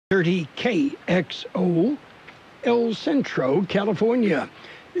30 Kxo, El Centro, California.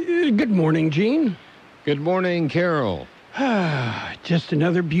 Good morning, Gene. Good morning, Carroll. Just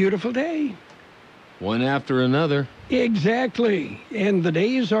another beautiful day. One after another. Exactly. And the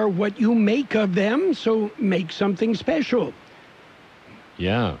days are what you make of them, so make something special.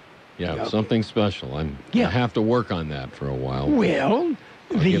 Yeah, something special. I have to work on that for a while. Well,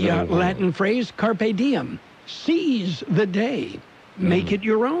 the Latin phrase, carpe diem, seize the day. Make it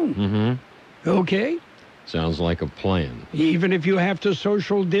your own. Mm-hmm. Okay? Sounds like a plan. Even if you have to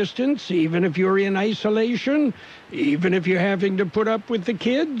social distance, even if you're in isolation, even if you're having to put up with the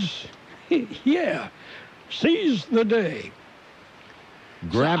kids, yeah, seize the day.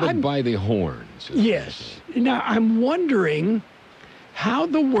 Grab it by the horns. Yes. Now, I'm wondering how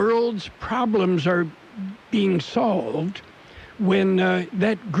the world's problems are being solved when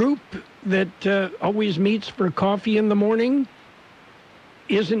that group that always meets for coffee in the morning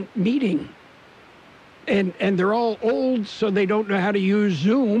isn't meeting. And they're all old, so they don't know how to use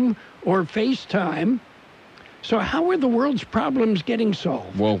Zoom or FaceTime. So how are the world's problems getting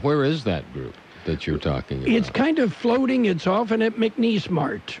solved? Well, where is that group that you're talking about? It's kind of floating. It's often at McNeese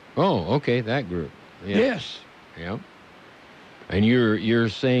Mart. Oh, okay, that group. Yeah. Yes. Yeah. And you're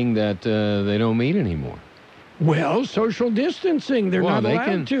saying that they don't meet anymore? Well, social distancing. They're not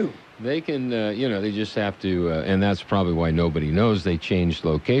allowed to. They can, they just have to, and that's probably why nobody knows they changed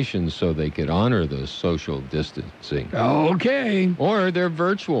locations so they could honor the social distancing. Okay. Or they're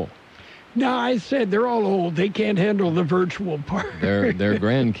virtual. No, I said they're all old. They can't handle the virtual part. Their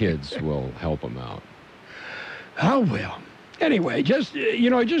grandkids will help them out. Oh, well. Anyway, just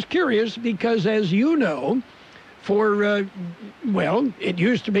curious because, as you know, it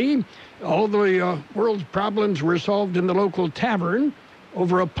used to be all the world's problems were solved in the local tavern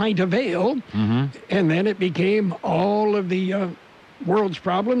over a pint of ale, and then it became all of the world's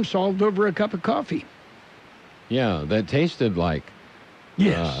problems solved over a cup of coffee. Yeah, that tasted like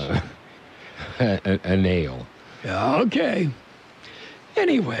an ale. Okay.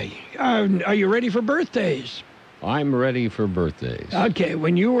 Anyway, are you ready for birthdays? I'm ready for birthdays. Okay,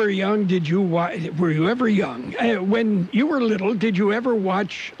 when you were young, were you ever young? When you were little, did you ever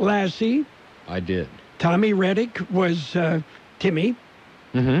watch Lassie? I did. Tommy Reddick was Timmy.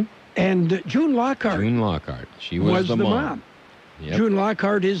 Mm-hmm. And June Lockhart. She was the mom. Yep. June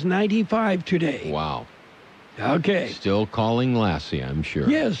Lockhart is 95 today. Wow. Okay. Still calling Lassie, I'm sure.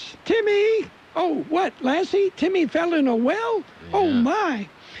 Yes. Timmy! Oh, what? Lassie? Timmy fell in a well? Yeah. Oh, my.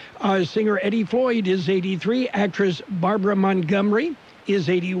 Singer Eddie Floyd is 83. Actress Barbara Montgomery is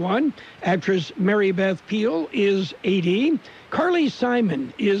 81. Actress Mary Beth Peale is 80. Carly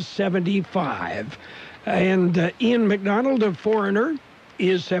Simon is 75. And Ian McDonald of Foreigner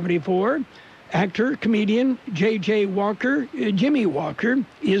is 74. Actor, comedian J.J. Walker, Jimmy Walker,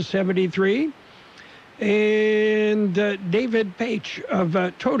 is 73. And David Paich of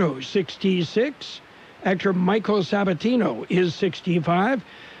Toto, 66. Actor Michael Sabatino is 65.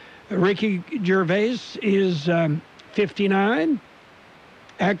 Ricky Gervais is 59.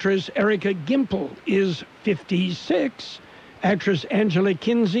 Actress Erica Gimple is 56. Actress Angela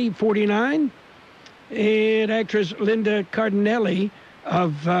Kinsey, 49. And actress Linda Cardinelli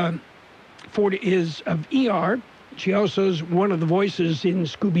of ER. She also is one of the voices in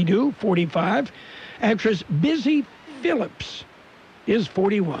Scooby-Doo, 45. Actress Busy Phillips is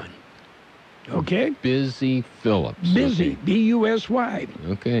 41. Okay? Busy Phillips. Busy, okay. B-U-S-Y.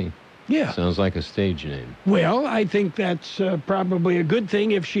 Okay. Yeah. Sounds like a stage name. Well, I think that's probably a good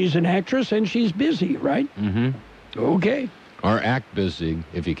thing if she's an actress and she's busy, right? Mm-hmm. Okay. Or act busy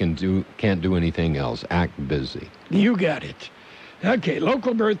if you can't do anything else. Act busy. You got it. Okay,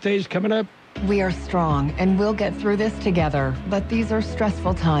 local birthdays coming up. We are strong and we'll get through this together, but these are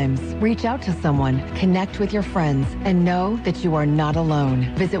stressful times. Reach out to someone, connect with your friends, and know that you are not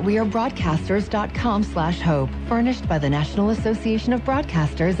alone. Visit wearebroadcasters.com/hope, furnished by the National Association of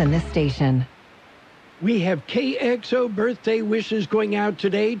Broadcasters and this station. We have KXO birthday wishes going out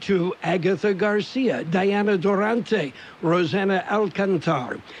today to Agatha Garcia, Diana Durante, Rosanna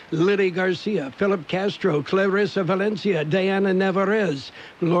Alcantar, Lily Garcia, Philip Castro, Clarissa Valencia, Diana Navarez,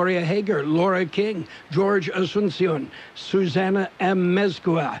 Gloria Hager, Laura King, George Asuncion, Susana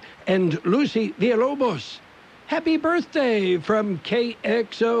Amezcua, and Lucy Villalobos. Happy birthday from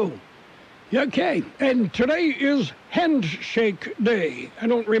KXO. Okay, and today is Handshake Day. I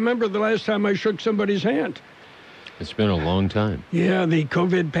don't remember the last time I shook somebody's hand. It's been a long time. Yeah, the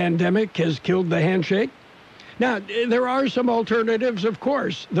COVID pandemic has killed the handshake. Now, there are some alternatives, of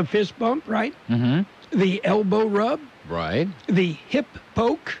course. The fist bump, right? Mm-hmm. The elbow rub. Right. The hip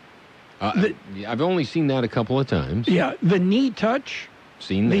poke. I've only seen that a couple of times. Yeah, the knee touch.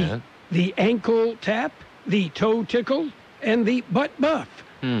 Seen that. The ankle tap, the toe tickle, and the butt buff.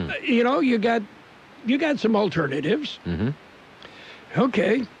 You got some alternatives. Mm-hmm.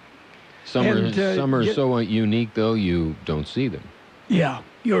 Okay. Some are so unique, though, you don't see them. Yeah,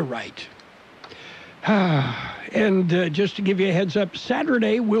 you're right. And just to give you a heads up,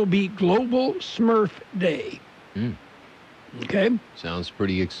 Saturday will be Global Smurf Day. Okay? Sounds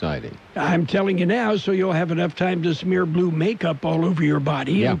pretty exciting. I'm telling you now, so you'll have enough time to smear blue makeup all over your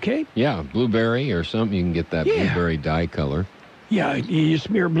body, okay? Yeah, blueberry or something. You can get that blueberry dye color. Yeah, you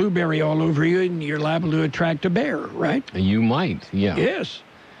smear blueberry all over you, and you're liable to attract a bear, right? You might, yeah. Yes.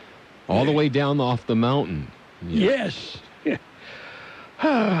 All the way down off the mountain. Yeah. Yes.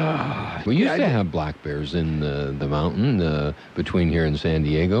 We used to have black bears in the mountain between here and San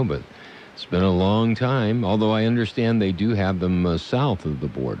Diego, but it's been a long time, although I understand they do have them south of the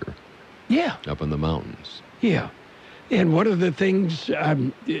border. Yeah. Up in the mountains. Yeah. And one of the things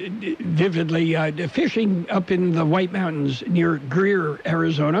vividly, fishing up in the White Mountains near Greer,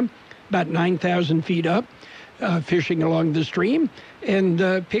 Arizona, about 9,000 feet up, fishing along the stream,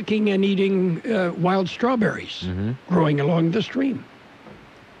 and picking and eating wild strawberries growing along the stream.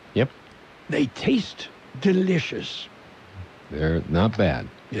 Yep. They taste delicious. They're not bad.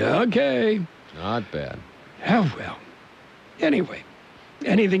 Yeah, okay. Not bad. Oh, well. Anyway,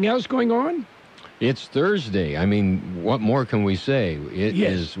 anything else going on? It's Thursday. I mean, what more can we say?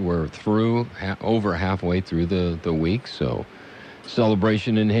 We're through, over halfway through the week, so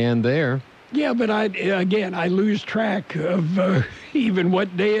celebration in hand there. Yeah, but I lose track of even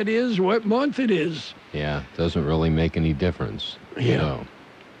what day it is, what month it is. Yeah, doesn't really make any difference. Yeah. So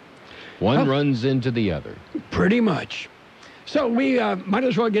one runs into the other. Pretty much. So we might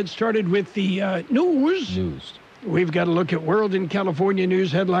as well get started with the news. We've got to look at world and California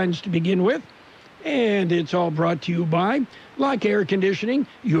news headlines to begin with. And it's all brought to you by Lock Air Conditioning,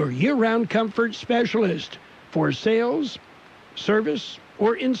 your year-round comfort specialist. For sales, service,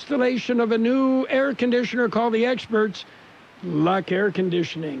 or installation of a new air conditioner, call the experts, Lock Air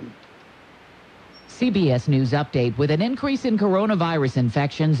Conditioning. CBS News Update. With an increase in coronavirus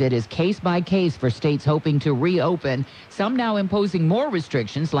infections, it is case by case for states hoping to reopen. Some now imposing more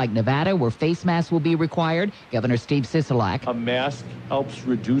restrictions, like Nevada, where face masks will be required. Governor Steve Sisolak. A mask helps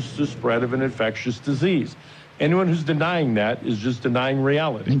reduce the spread of an infectious disease. Anyone who's denying that is just denying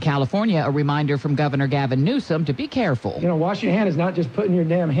reality. In California, a reminder from Governor Gavin Newsom to be careful. Wash your hand is not just putting your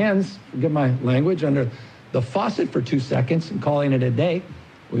damn hands, forgive my language, under the faucet for 2 seconds and calling it a day.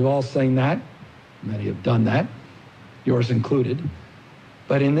 We've all seen that. Many have done that, yours included.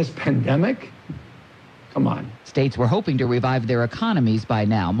 But in this pandemic, come on. States were hoping to revive their economies by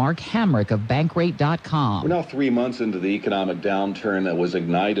now. Mark Hamrick of Bankrate.com. We're now 3 months into the economic downturn that was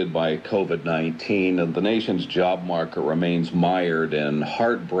ignited by COVID-19, and the nation's job market remains mired in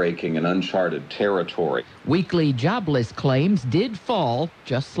heartbreaking and uncharted territory. Weekly jobless claims did fall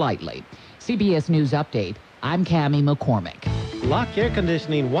just slightly. CBS News Update. I'm Cammie McCormick. Lock Air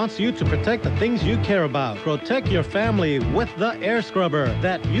Conditioning wants you to protect the things you care about. Protect your family with the air scrubber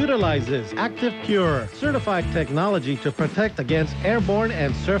that utilizes Active Pure, certified technology to protect against airborne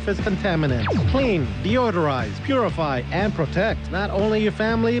and surface contaminants. Clean, deodorize, purify, and protect not only your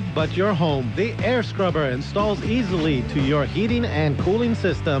family, but your home. The air scrubber installs easily to your heating and cooling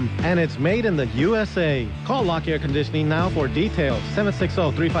system, and it's made in the USA. Call Lock Air Conditioning now for details.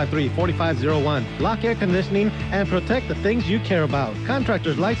 760-353-4501. Lock Air Conditioning and protect the things you care about.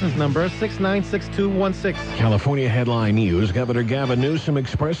 Contractor's license number 696216. California headline news. Governor Gavin Newsom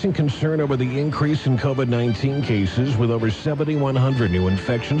expressing concern over the increase in COVID-19 cases, with over 7,100 new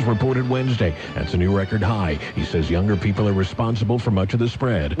infections reported Wednesday. That's a new record high. He says younger people are responsible for much of the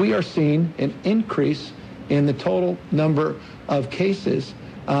spread. We are seeing an increase in the total number of cases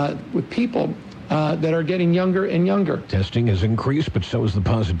with people that are getting younger and younger. Testing has increased, but so has the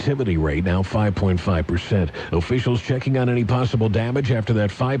positivity rate, now 5.5%. Officials checking on any possible damage after that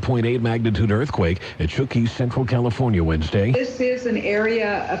 5.8 magnitude earthquake at shook East Central California Wednesday. This is an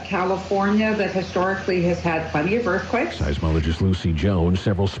area of California that historically has had plenty of earthquakes. Seismologist Lucy Jones.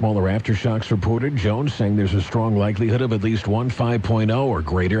 Several smaller aftershocks reported. Jones saying there's a strong likelihood of at least one 5.0 or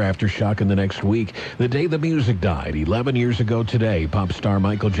greater aftershock in the next week. The day the music died, 11 years ago today, pop star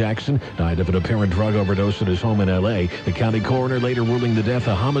Michael Jackson died of an apparent drug overdose at his home in L.A. The county coroner later ruling the death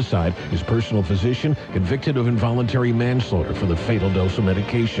a homicide. His personal physician convicted of involuntary manslaughter for the fatal dose of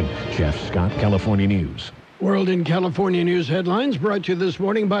medication. Jeff Scott, California News. World in California News headlines brought to you this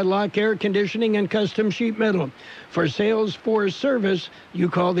morning by Lock Air Conditioning and Custom Sheet Metal. For sales, for service, you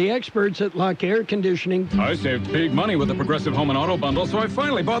call the experts at Lock Air Conditioning. I saved big money with the Progressive Home and Auto Bundle, so I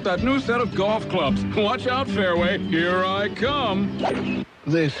finally bought that new set of golf clubs. Watch out, Fairway. Here I come.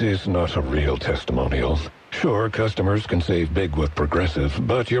 This is not a real testimonial. Sure, customers can save big with Progressive,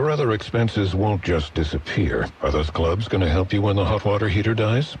 but your other expenses won't just disappear. Are those clubs going to help you when the hot water heater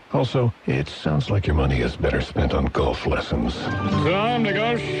dies? Also, it sounds like your money is better spent on golf lessons. Time to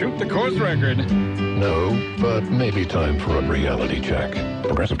go shoot the course record. No, but maybe time for a reality check.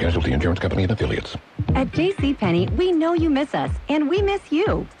 Progressive Casualty Insurance Company and Affiliates. At JCPenney, we know you miss us, and we miss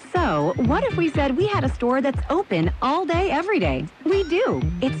you. So, what if we said we had a store that's open all day, every day? We do.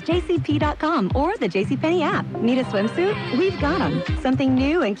 It's jcp.com or the JCPenney app. Need a swimsuit? We've got them. Something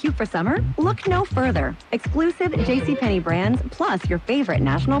new and cute for summer? Look no further. Exclusive JCPenney brands plus your favorite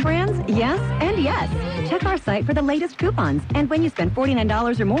national brands? Yes and yes. Check our site for the latest coupons. And when you spend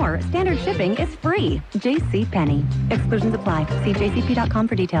 $49 or more, standard shipping is free. JCPenney. Exclusions apply. See jcp.com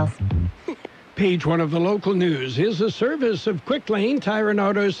for details. Page 1 of the local news is a service of Quick Lane Tire and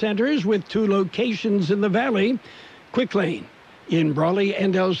Auto Centers with 2 locations in the valley. Quick Lane in Brawley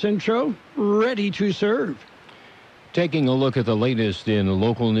and El Centro, ready to serve. Taking a look at the latest in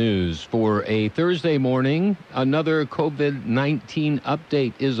local news for a Thursday morning, another COVID-19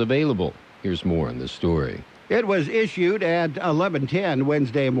 update is available. Here's more on the story. It was issued at 11:10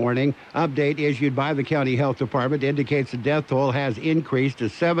 Wednesday morning. Update issued by the County Health Department indicates the death toll has increased to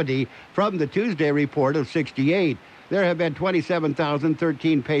 70 from the Tuesday report of 68. There have been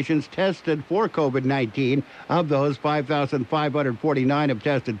 27,013 patients tested for COVID-19. Of those, 5,549 have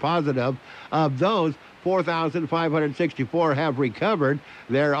tested positive. Of those, 4,564 have recovered.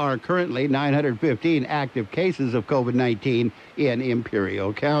 There are currently 915 active cases of COVID-19 in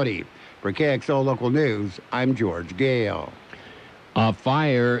Imperial County. For KXO Local News, I'm George Gale. A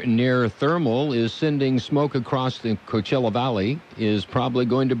fire near Thermal is sending smoke across the Coachella Valley, is probably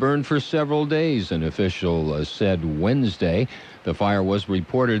going to burn for several days, an official said Wednesday. The fire was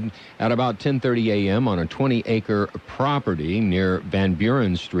reported at about 10:30 a.m. on a 20-acre property near Van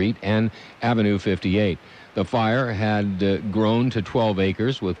Buren Street and Avenue 58. The fire had grown to 12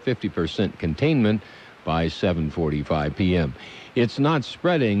 acres with 50% containment by 7:45 p.m. It's not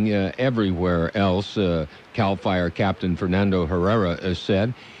spreading everywhere else, CAL FIRE Captain Fernando Herrera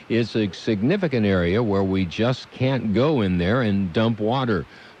said. It's a significant area where we just can't go in there and dump water.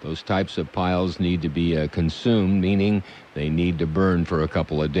 Those types of piles need to be consumed, meaning they need to burn for a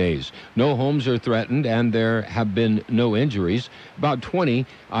couple of days. No homes are threatened, and there have been no injuries. About 20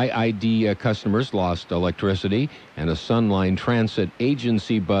 IID customers lost electricity, and a Sunline Transit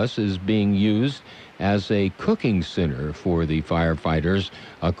Agency bus is being used as a cooking center for the firefighters,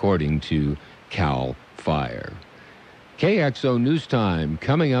 according to CAL FIRE. KXO News Time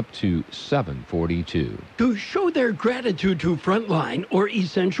coming up to 7:42. To show their gratitude to frontline or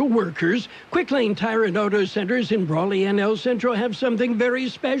essential workers, Quick Lane Tire and Auto Centers in Brawley and El Centro have something very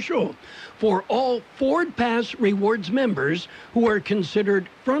special. For all Ford Pass Rewards members who are considered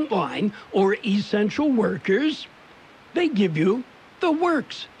frontline or essential workers, they give you the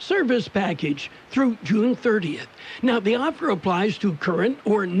Works service package through June 30th. Now, the offer applies to current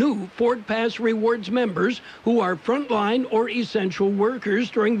or new Ford Pass Rewards members who are frontline or essential workers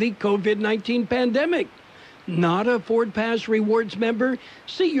during the COVID-19 pandemic. Not a Ford Pass Rewards member?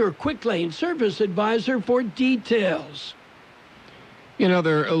 See your Quick Lane service advisor for details. In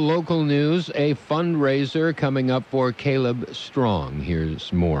other local news, a fundraiser coming up for Caleb Strong.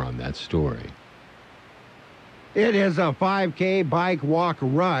 Here's more on that story. It is a 5K bike walk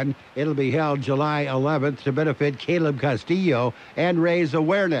run. It'll be held July 11th to benefit Caleb Castillo and raise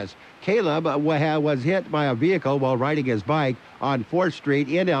awareness. Caleb was hit by a vehicle while riding his bike on 4th Street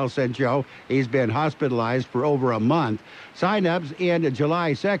in El Centro. He's been hospitalized for over a month. Sign-ups in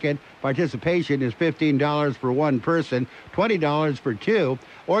July 2nd. Participation is $15 for one person, $20 for two.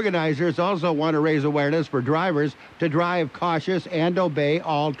 Organizers also want to raise awareness for drivers to drive cautious and obey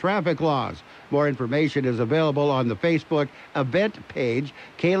all traffic laws. More information is available on the Facebook event page,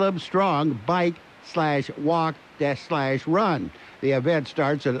 Caleb Strong Bike/Walk/Run. The event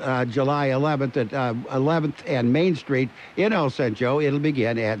starts at July 11th at 11th and Main Street in El Centro. It'll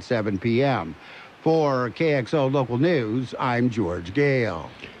begin at 7 p.m. For KXO Local News, I'm George Gale.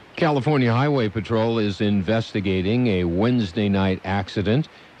 California Highway Patrol is investigating a Wednesday night accident.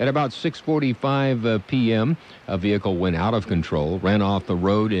 At about 6:45 p.m., a vehicle went out of control, ran off the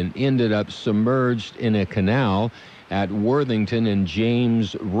road, and ended up submerged in a canal at Worthington and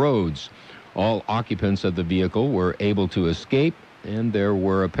James Roads. All occupants of the vehicle were able to escape, and there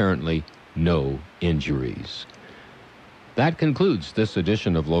were apparently no injuries. That concludes this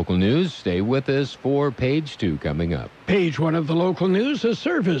edition of Local News. Stay with us for Page 2 coming up. Page 1 of the local news, a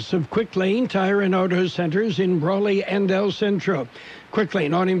service of Quick Lane Tire and Auto Centers in Brawley and El Centro. Quick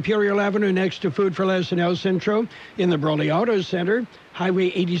Lane on Imperial Avenue next to Food for Less in El Centro. In the Brawley Auto Center, Highway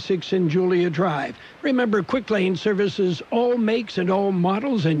 86 and Julia Drive. Remember, Quick Lane services all makes and all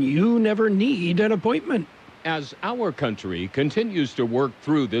models, and you never need an appointment. As our country continues to work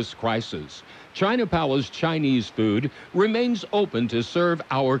through this crisis, China Palace Chinese Food remains open to serve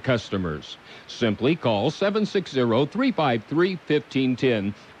our customers. Simply call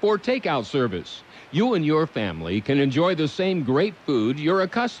 760-353-1510 for takeout service. You and your family can enjoy the same great food you're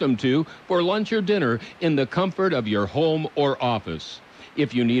accustomed to for lunch or dinner in the comfort of your home or office.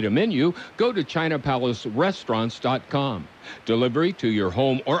 If you need a menu, go to ChinaPalaceRestaurants.com. Delivery to your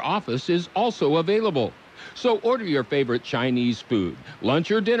home or office is also available. So order your favorite Chinese food,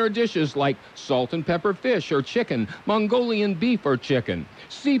 lunch or dinner dishes like salt and pepper fish or chicken, Mongolian beef or chicken,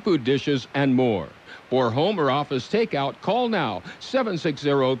 seafood dishes, and more. For home or office takeout, call now,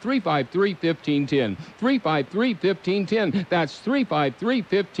 760-353-1510, 353-1510. That's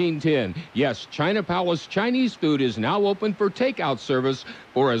 353-1510. Yes, China Palace Chinese Food is now open for takeout service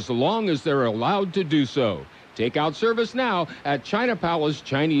for as long as they're allowed to do so. Takeout service now at China Palace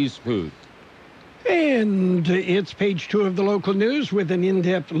Chinese Food. And it's Page 2 of the local news with an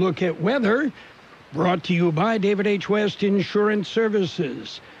in-depth look at weather, brought to you by David H. West Insurance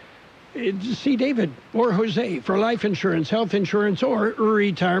Services. See David or Jose for life insurance, health insurance, or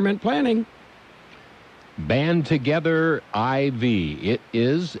retirement planning. Band Together IV. It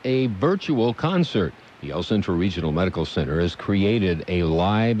is a virtual concert. The El Centro Regional Medical Center has created a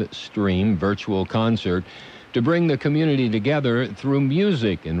live stream virtual concert to bring the community together through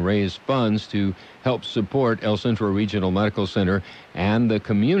music and raise funds to help support El Centro Regional Medical Center and the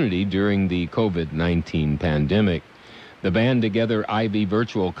community during the COVID-19 pandemic. The Band Together IV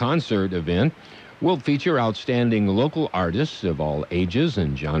virtual concert event will feature outstanding local artists of all ages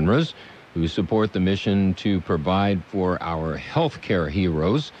and genres who support the mission to provide for our healthcare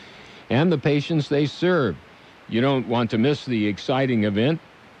heroes and the patients they serve. You don't want to miss the exciting event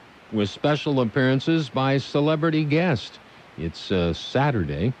with special appearances by celebrity guests. It's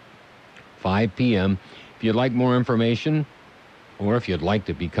Saturday, 5 p.m. If you'd like more information or if you'd like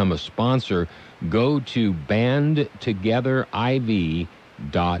to become a sponsor, go to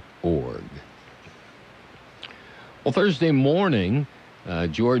bandtogetheriv.org. Well, Thursday morning,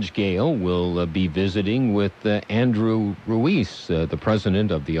 George Gale will be visiting with Andrew Ruiz, the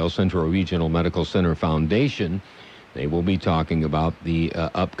president of the El Centro Regional Medical Center Foundation. They will be talking about the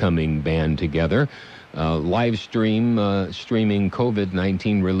upcoming Band Together live streaming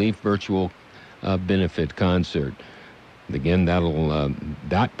COVID-19 relief virtual benefit concert. Again,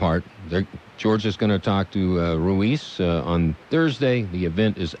 that part, George is going to talk to Ruiz on Thursday. The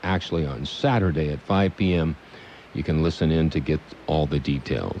event is actually on Saturday at 5 p.m. You can listen in to get all the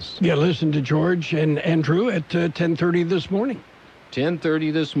details. Yeah, listen to George and Andrew at 10:30 this morning.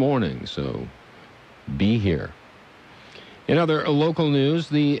 10:30 this morning, so be here. In other local news,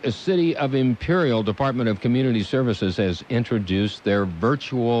 the City of Imperial Department of Community Services has introduced their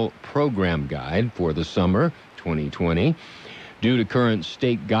virtual program guide for the summer 2020. Due to current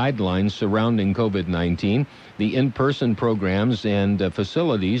state guidelines surrounding COVID-19, the in-person programs and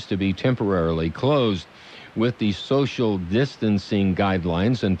facilities to be temporarily closed. With the social distancing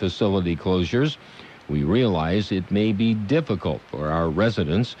guidelines and facility closures, we realize it may be difficult for our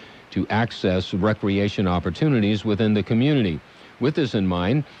residents to access recreation opportunities within the community. With this in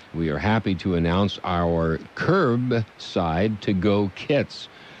mind, we are happy to announce our Curbside To-Go kits.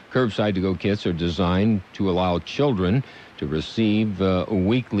 Curbside To-Go kits are designed to allow children to receive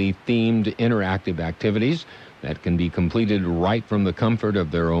weekly themed interactive activities that can be completed right from the comfort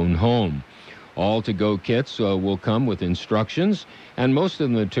of their own home. All to-go kits will come with instructions and most of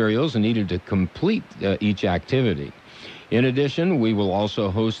the materials needed to complete each activity. In addition, we will also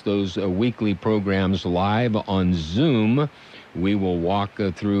host those weekly programs live on Zoom. We will walk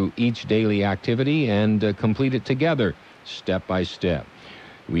through each daily activity and complete it together, step by step.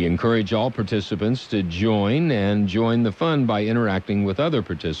 We encourage all participants to join the fun by interacting with other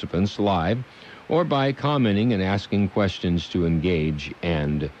participants live or by commenting and asking questions to engage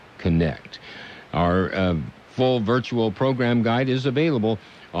and connect. Our full virtual program guide is available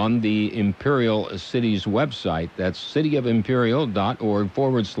on the Imperial City's website. That's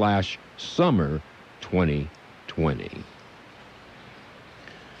cityofimperial.org/summer 2020.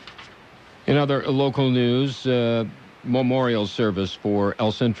 In other local news, memorial service for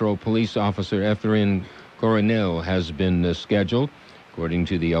El Centro Police Officer Efrain Coronel has been scheduled According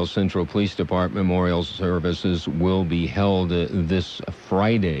to the El Centro Police Department, memorial services will be held this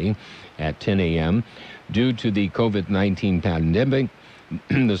Friday at 10 a.m. Due to the COVID-19 pandemic,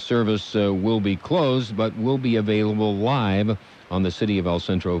 the service will be closed, but will be available live on the City of El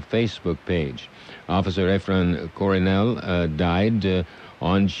Centro Facebook page. Officer Efren Coronel died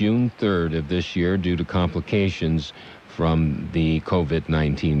on June 3rd of this year due to complications from the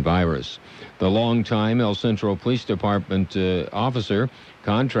COVID-19 virus. The longtime El Centro Police Department officer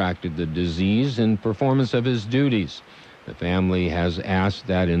contracted the disease in performance of his duties. The family has asked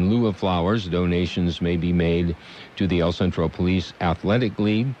that in lieu of flowers, donations may be made to the El Centro Police Athletic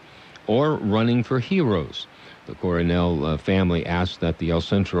League or Running for Heroes. The Coronel family asked that the El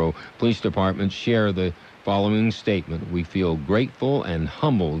Centro Police Department share the following statement. We feel grateful and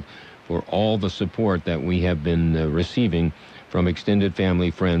humbled for all the support that we have been receiving from extended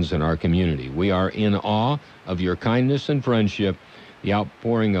family, friends, in our community. We are in awe of your kindness and friendship. The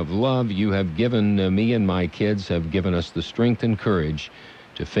outpouring of love you have given me and my kids have given us the strength and courage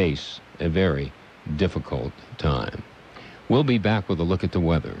to face a very difficult time. We'll be back with a look at the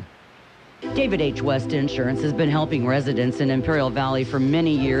weather. David H. West Insurance has been helping residents in Imperial Valley for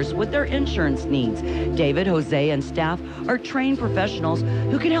many years with their insurance needs. David, Jose, and staff are trained professionals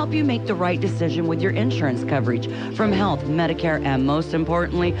who can help you make the right decision with your insurance coverage, from health, Medicare, and most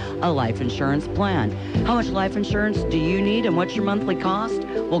importantly, a life insurance plan. How much life insurance do you need and what's your monthly cost?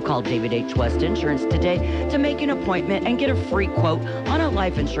 We'll call David H. West Insurance today to make an appointment and get a free quote on a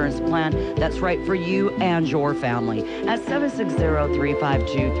life insurance plan that's right for you and your family at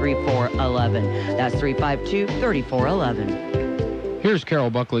 760-352-3411. That's 352-3411. Here's Carroll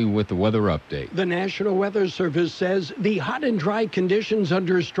Buckley with the weather update. The National Weather Service says the hot and dry conditions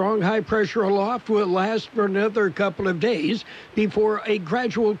under strong high pressure aloft will last for another couple of days before a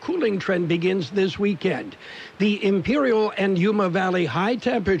gradual cooling trend begins this weekend. The Imperial and Yuma Valley high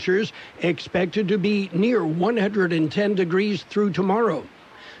temperatures expected to be near 110 degrees through tomorrow.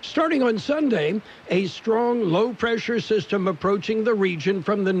 Starting on Sunday, a strong low-pressure system approaching the region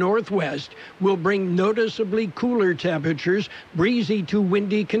from the northwest will bring noticeably cooler temperatures, breezy to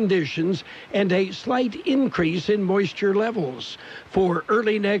windy conditions, and a slight increase in moisture levels. For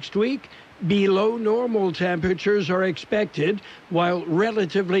early next week, below normal temperatures are expected, while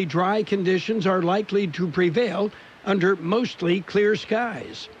relatively dry conditions are likely to prevail under mostly clear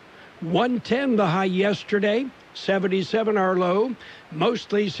skies. 110 the high yesterday, 77 our low.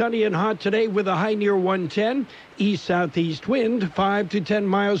 Mostly sunny and hot today with a high near 110. East-southeast wind 5 to 10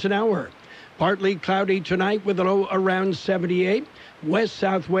 miles an hour. Partly cloudy tonight with a low around 78.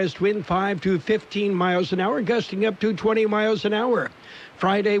 West-southwest wind 5 to 15 miles an hour, gusting up to 20 miles an hour.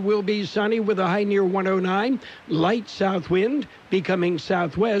 Friday will be sunny with a high near 109. Light south wind becoming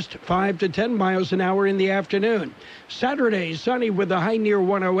southwest 5 to 10 miles an hour in the afternoon. Saturday sunny with a high near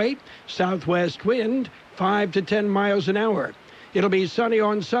 108. Southwest wind 5 to 10 miles an hour. It'll be sunny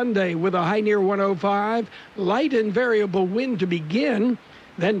on Sunday with a high near 105. Light and variable wind to begin,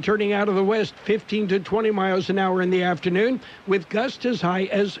 then turning out of the west 15 to 20 miles an hour in the afternoon, with gusts as high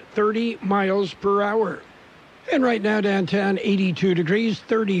as 30 miles per hour. And right now downtown, 82 degrees,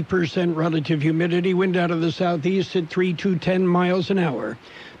 30% relative humidity, wind out of the southeast at 3 to 10 miles an hour.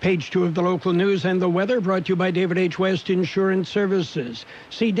 Page 2 of the local news and the weather brought to you by David H. West Insurance Services.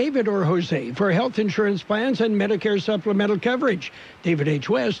 See David or Jose for health insurance plans and Medicare supplemental coverage. David H.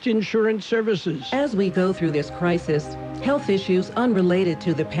 West Insurance Services. As we go through this crisis, health issues unrelated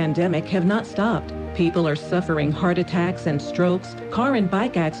to the pandemic have not stopped. People are suffering heart attacks and strokes. Car and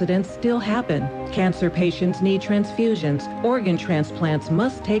bike accidents still happen. Cancer patients need transfusions. Organ transplants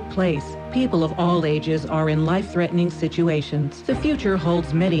must take place. People of all ages are in life-threatening situations. The future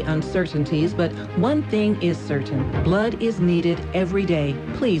holds many uncertainties, but one thing is certain. Blood is needed every day.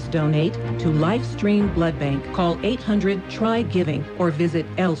 Please donate to LifeStream Blood Bank. Call 800-TRY-GIVING or visit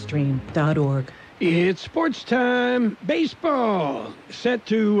lstream.org. It's sports time. Baseball set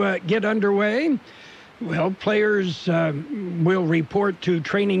to get underway. Well, players will report to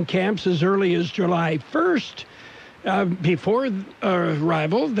training camps as early as July 1st. Before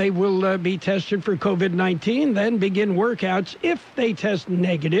arrival, they will be tested for COVID-19, then begin workouts if they test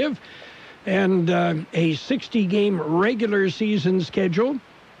negative. And a 60-game regular season schedule,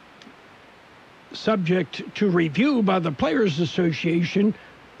 subject to review by the Players Association,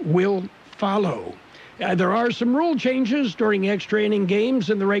 will follow. There are some rule changes during extra inning games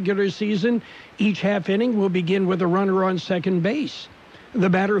in the regular season. Each half inning will begin with a runner on second base. The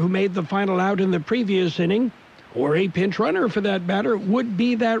batter who made the final out in the previous inning, or a pinch runner for that matter, would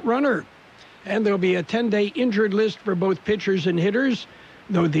be that runner. And there'll be a 10-day injured list for both pitchers and hitters.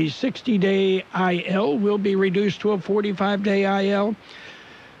 though the 60-day IL will be reduced to a 45-day IL.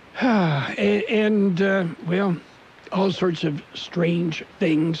 Well, all sorts of strange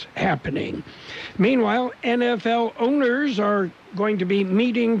things happening. Meanwhile, NFL owners are going to be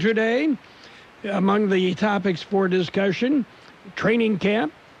meeting today. Among the topics for discussion, training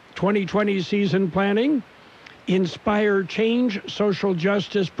camp, 2020 season planning, inspire change, social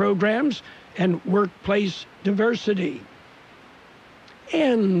justice programs, and workplace diversity.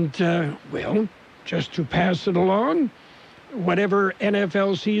 And, well, just to pass it along, whatever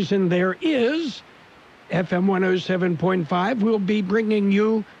NFL season there is, FM 107.5 will be bringing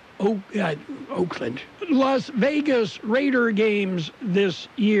you Oakland, Las Vegas Raider games this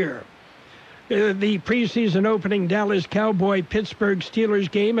year. The preseason opening Dallas Cowboy-Pittsburgh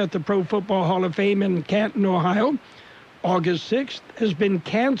Steelers game at the Pro Football Hall of Fame in Canton, Ohio, August 6th, has been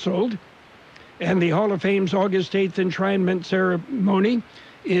canceled, and the Hall of Fame's August 8th enshrinement ceremony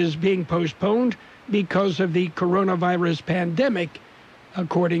is being postponed because of the coronavirus pandemic,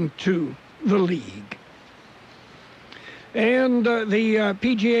 according to the league. And the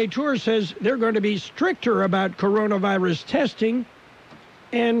PGA Tour says they're going to be stricter about coronavirus testing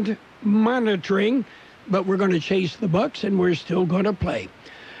and monitoring, but we're going to chase the bucks and we're still going to play.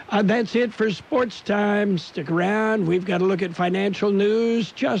 That's it for sports time. Stick around. We've got to look at financial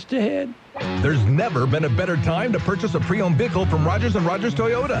news just ahead. There's never been a better time to purchase a pre-owned vehicle from Rogers & Rogers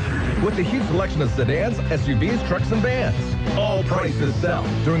Toyota. With a huge selection of sedans, SUVs, trucks, and vans. All prices sell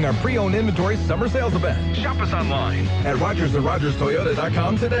during our pre-owned inventory summer sales event. Shop us online at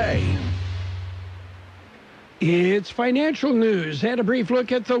RogersandRogersToyota.com today. It's financial news and a brief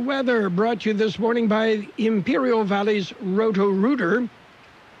look at the weather, brought to you this morning by Imperial Valley's Roto-Rooter.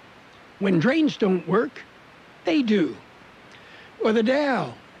 When drains don't work, they do. Well, the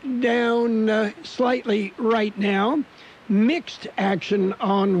Dow down slightly right now. Mixed action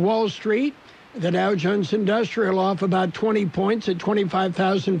on Wall Street. The Dow Jones Industrial off about 20 points at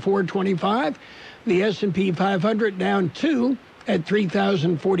 25,425. The S&P 500 down 2 at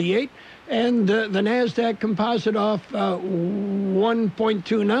 3,048. And the NASDAQ Composite off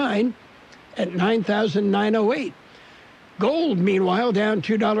 1.29 at 9,908. Gold, meanwhile, down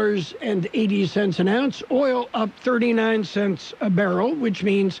 $2.80 an ounce. Oil up 39 cents a barrel, which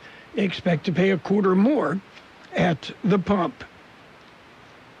means expect to pay a quarter more at the pump.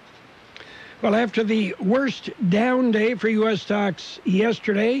 Well, after the worst down day for U.S. stocks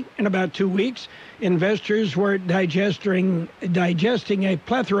yesterday in about 2 weeks, investors were digesting a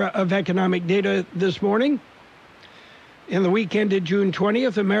plethora of economic data this morning. In the week ended June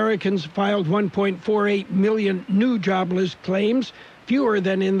 20th, Americans filed 1.48 million new jobless claims, fewer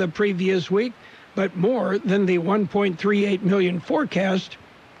than in the previous week, but more than the 1.38 million forecast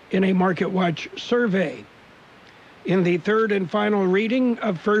in a MarketWatch survey. In the third and final reading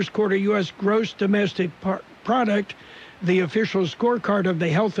of first quarter U.S. gross domestic product, the official scorecard of the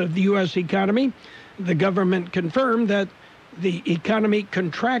health of the U.S. economy, the government confirmed that the economy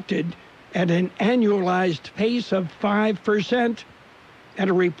contracted at an annualized pace of 5%, and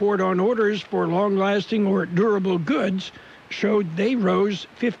a report on orders for long-lasting or durable goods showed they rose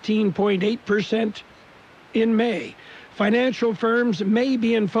 15.8% in May. Financial firms may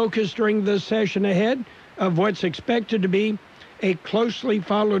be in focus during the session ahead of what's expected to be a closely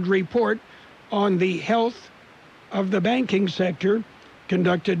followed report on the health of the banking sector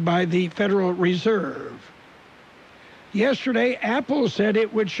conducted by the Federal Reserve. Yesterday, Apple said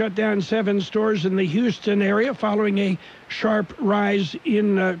it would shut down 7 stores in the Houston area following a sharp rise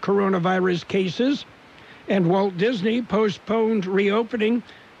in coronavirus cases. And Walt Disney postponed reopening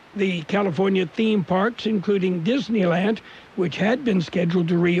the California theme parks, including Disneyland, which had been scheduled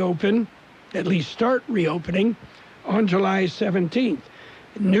to reopen, at least start reopening, on July 17th.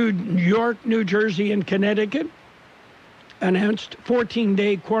 New York, New Jersey, and Connecticut announced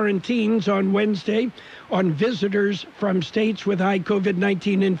 14-day quarantines on Wednesday on visitors from states with high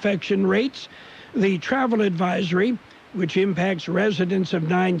COVID-19 infection rates. The travel advisory, which impacts residents of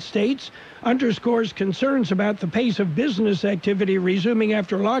 9 states, underscores concerns about the pace of business activity resuming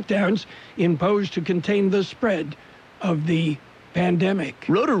after lockdowns imposed to contain the spread of the pandemic.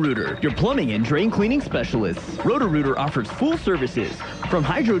 Roto-Rooter, your plumbing and drain cleaning specialists. Roto-Rooter offers full services, from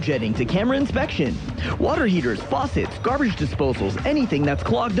hydrojetting to camera inspection. Water heaters, faucets, garbage disposals, anything that's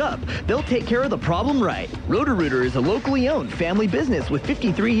clogged up. They'll take care of the problem right. Roto-Rooter is a locally owned family business with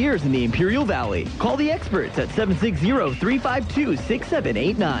 53 years in the Imperial Valley. Call the experts at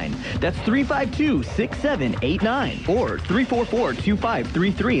 760-352-6789. That's 352-6789 or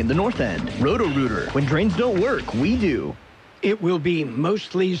 344-2533 in the North End. Roto-Rooter. When drains don't work, we do. It will be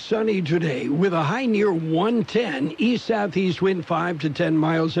mostly sunny today with a high near 110, east-southeast wind 5 to 10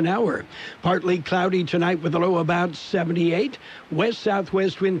 miles an hour. Partly cloudy tonight with a low about 78,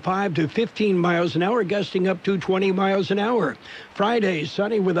 west-southwest wind 5 to 15 miles an hour, gusting up to 20 miles an hour. Friday,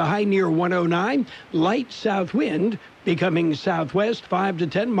 sunny with a high near 109, light south wind becoming southwest 5 to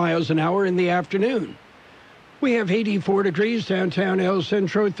 10 miles an hour in the afternoon. We have 84 degrees downtown El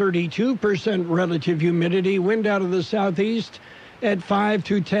Centro, 32% relative humidity, wind out of the southeast at 5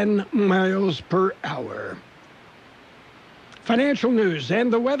 to 10 miles per hour. Financial news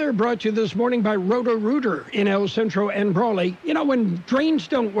and the weather brought to you this morning by Roto-Rooter in El Centro and Brawley. You know, when drains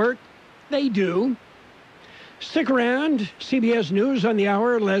don't work, they do. Stick around. CBS News on the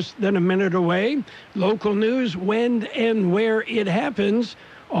hour, less than a minute away. Local news, when and where it happens,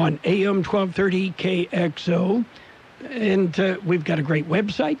 on AM 1230 KXO. And we've got a great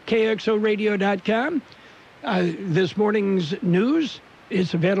website, kxoradio.com. This morning's news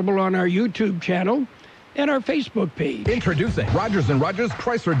is available on our YouTube channel and our Facebook page. Introducing Rogers & Rogers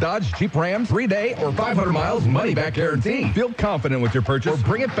Chrysler Dodge Jeep Ram 3-day or 500 miles money-back guarantee. Feel confident with your purchase or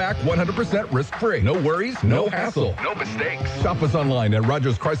bring it back 100% risk-free. No worries, no hassle, no mistakes. Shop us online at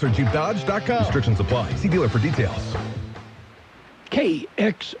RogersChryslerJeepDodge.com. Restrictions apply. See dealer for details.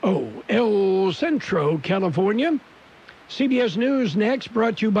 KXO, El Centro, California. CBS News next,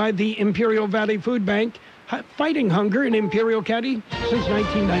 brought to you by the Imperial Valley Food Bank, fighting hunger in Imperial County since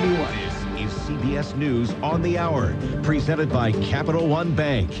 1991. This is CBS News on the Hour, presented by Capital One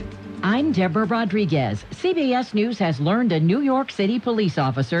Bank. I'm Deborah Rodriguez. CBS News has learned a New York City police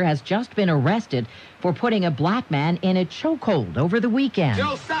officer has just been arrested for putting a black man in a chokehold over the weekend.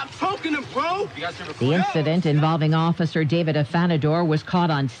 Yo, stop choking him, bro! The incident involving Officer David Afanador was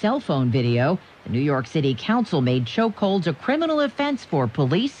caught on cell phone video. The New York City Council made chokeholds a criminal offense for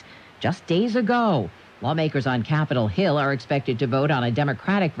police just days ago. Lawmakers on Capitol Hill are expected to vote on a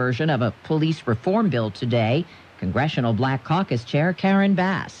Democratic version of a police reform bill today. Congressional Black Caucus Chair Karen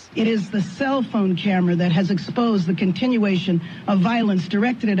Bass. It is the cell phone camera that has exposed the continuation of violence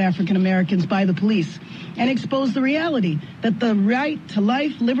directed at African Americans by the police and exposed the reality that the right to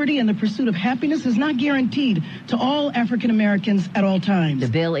life, liberty, and the pursuit of happiness is not guaranteed to all African Americans at all times. The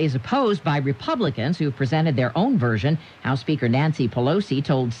bill is opposed by Republicans who presented their own version. House Speaker Nancy Pelosi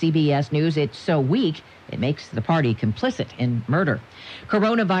told CBS News it's so weak it makes the party complicit in murder.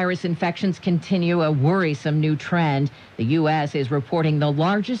 Coronavirus infections continue, a worrisome new trend. The U.S. is reporting the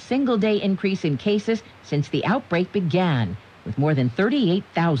largest single-day increase in cases since the outbreak began, with more than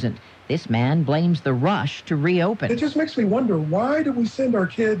 38,000. This man blames the rush to reopen. It just makes me wonder, why do we send our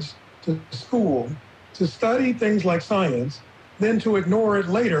kids to school to study things like science, then to ignore it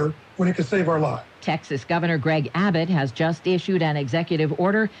later when it could save our lives? Texas Governor Greg Abbott has just issued an executive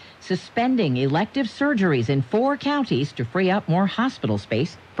order suspending elective surgeries in 4 counties to free up more hospital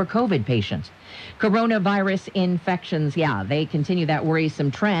space for COVID patients. Coronavirus infections, they continue that worrisome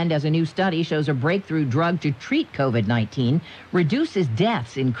trend as a new study shows a breakthrough drug to treat COVID-19 reduces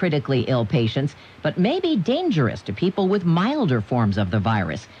deaths in critically ill patients, but may be dangerous to people with milder forms of the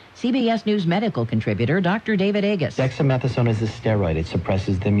virus. CBS News medical contributor Dr. David Agus. Dexamethasone is a steroid. It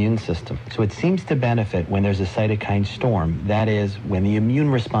suppresses the immune system. So it seems to benefit when there's a cytokine storm. That is, when the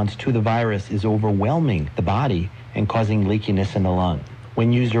immune response to the virus is overwhelming the body and causing leakiness in the lung.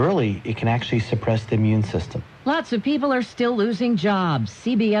 When used early, it can actually suppress the immune system. Lots of people are still losing jobs.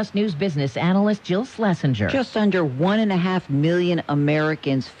 CBS News business analyst Jill Schlesinger. Just under 1.5 million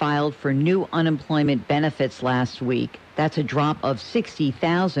Americans filed for new unemployment benefits last week. That's a drop of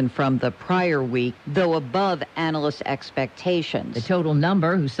 60,000 from the prior week, though above analyst expectations. The total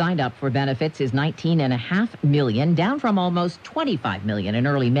number who signed up for benefits is 19.5 million, down from almost 25 million in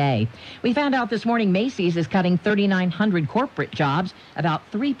early May. We found out this morning Macy's is cutting 3,900 corporate jobs, about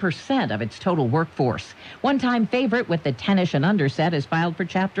 3% of its total workforce. One-time favorite with the 10-ish and under set is filed for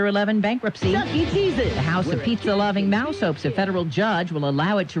Chapter 11 bankruptcy. Chuck E. Cheese's. The House of Pizza-loving mouse hopes a federal judge will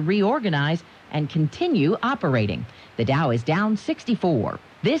allow it to reorganize and continue operating. The Dow is down 64.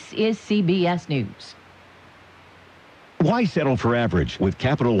 This is CBS News. Why settle for average? With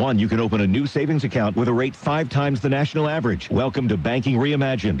Capital One, you can open a new savings account with a rate 5 times the national average. Welcome to Banking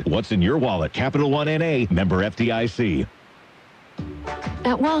Reimagined. What's in your wallet? Capital One N.A., member FDIC.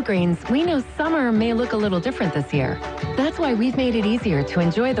 At Walgreens, we know summer may look a little different this year. That's why we've made it easier to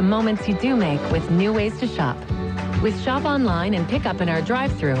enjoy the moments you do make with new ways to shop. With shop online and pick up in our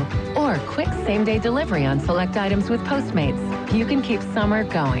drive-thru, or quick same-day delivery on select items with Postmates, you can keep summer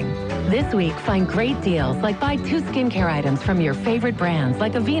going. This week, find great deals like buy 2 skincare items from your favorite brands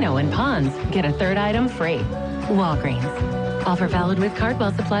like Aveeno and Pond's. Get a 3rd item free. Walgreens. Offer valid with card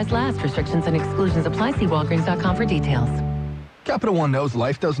while supplies last. Restrictions and exclusions apply. See Walgreens.com for details. Capital One knows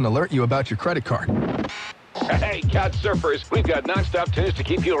life doesn't alert you about your credit card. Hey, couch surfers, we've got non-stop tunes to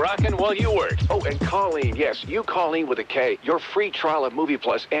keep you rocking while you work. Oh, and Colleen, yes, you Colleen with a K. Your free trial of Movie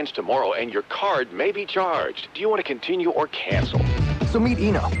Plus ends tomorrow, and your card may be charged. Do you want to continue or cancel? So meet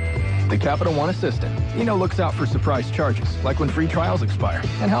Eno, the Capital One assistant. Eno looks out for surprise charges, like when free trials expire,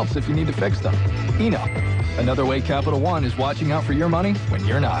 and helps if you need to fix them. Eno, another way Capital One is watching out for your money when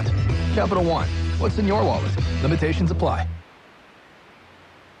you're not. Capital One, what's in your wallet? Limitations apply.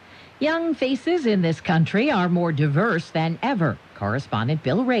 Young faces in this country are more diverse than ever. Correspondent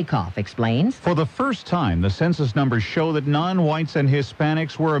Bill Rakoff explains. For the first time, the census numbers show that non-whites and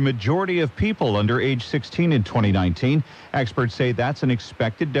Hispanics were a majority of people under age 16 in 2019. Experts say that's an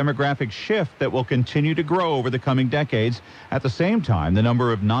expected demographic shift that will continue to grow over the coming decades. At the same time, the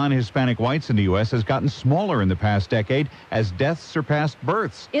number of non-Hispanic whites in the U.S. has gotten smaller in the past decade as deaths surpassed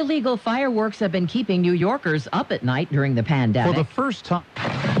births. Illegal fireworks have been keeping New Yorkers up at night during the pandemic. For the first time...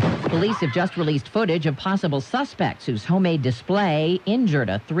 Police have just released footage of possible suspects whose homemade display injured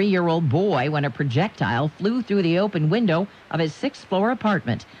a 3-year-old boy when a projectile flew through the open window of his 6th-floor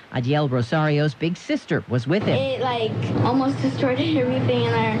apartment. Adiel Rosario's big sister was with him. It, almost destroyed everything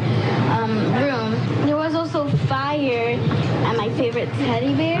in our room. There was also fire and my favorite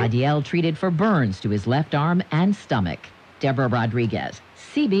teddy bear. Adiel treated for burns to his left arm and stomach. Deborah Rodriguez,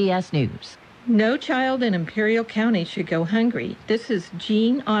 CBS News. No child in Imperial County should go hungry. This is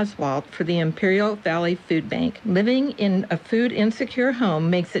Jean Oswald for the Imperial Valley Food Bank. Living in a food-insecure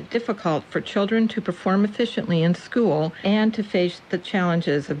home makes it difficult for children to perform efficiently in school and to face the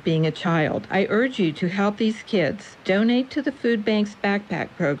challenges of being a child. I urge you to help these kids. Donate to the Food Bank's Backpack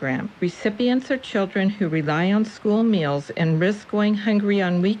Program. Recipients are children who rely on school meals and risk going hungry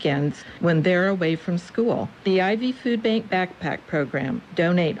on weekends when they're away from school. The Ivy Food Bank Backpack Program.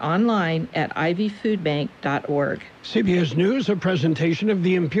 Donate online at ivyfoodbank.org. CBS News, a presentation of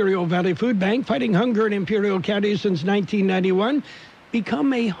the Imperial Valley Food Bank, fighting hunger in Imperial County since 1991.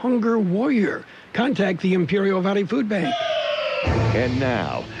 Become a hunger warrior. Contact the Imperial Valley Food Bank. And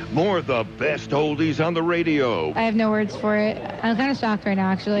now, more of the best oldies on the radio. I have no words for it. I'm kind of shocked right now,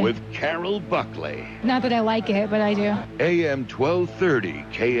 actually. With Carroll Buckley. Not that I like it, but I do. AM 1230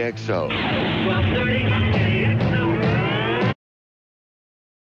 KXO. 1230 KXO.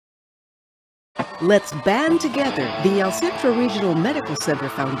 Let's band together. The El Centro Regional Medical Center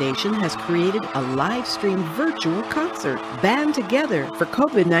Foundation has created a live-stream virtual concert. Band Together for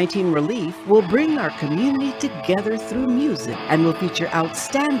COVID-19 relief will bring our community together through music and will feature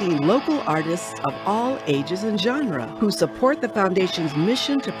outstanding local artists of all ages and genre who support the foundation's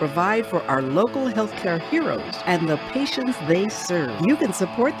mission to provide for our local healthcare heroes and the patients they serve. You can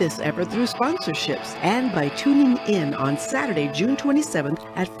support this effort through sponsorships and by tuning in on Saturday, June 27th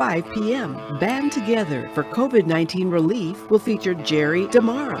at 5 p.m. Band Together for COVID-19 relief will feature Jerry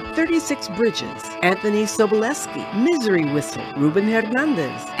DeMara, 36 Bridges, Anthony Soboleski, Misery Whistle, Ruben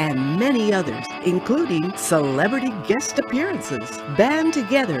Hernandez, and many others, including celebrity guest appearances. Band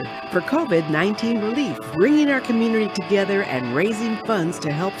Together for COVID-19 relief, bringing our community together and raising funds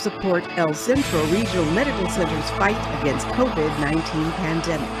to help support El Centro Regional Medical Center's fight against COVID-19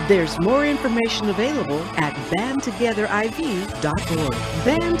 pandemic. There's more information available at bandtogetheriv.org.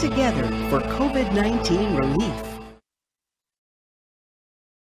 Band Together for COVID-19 relief.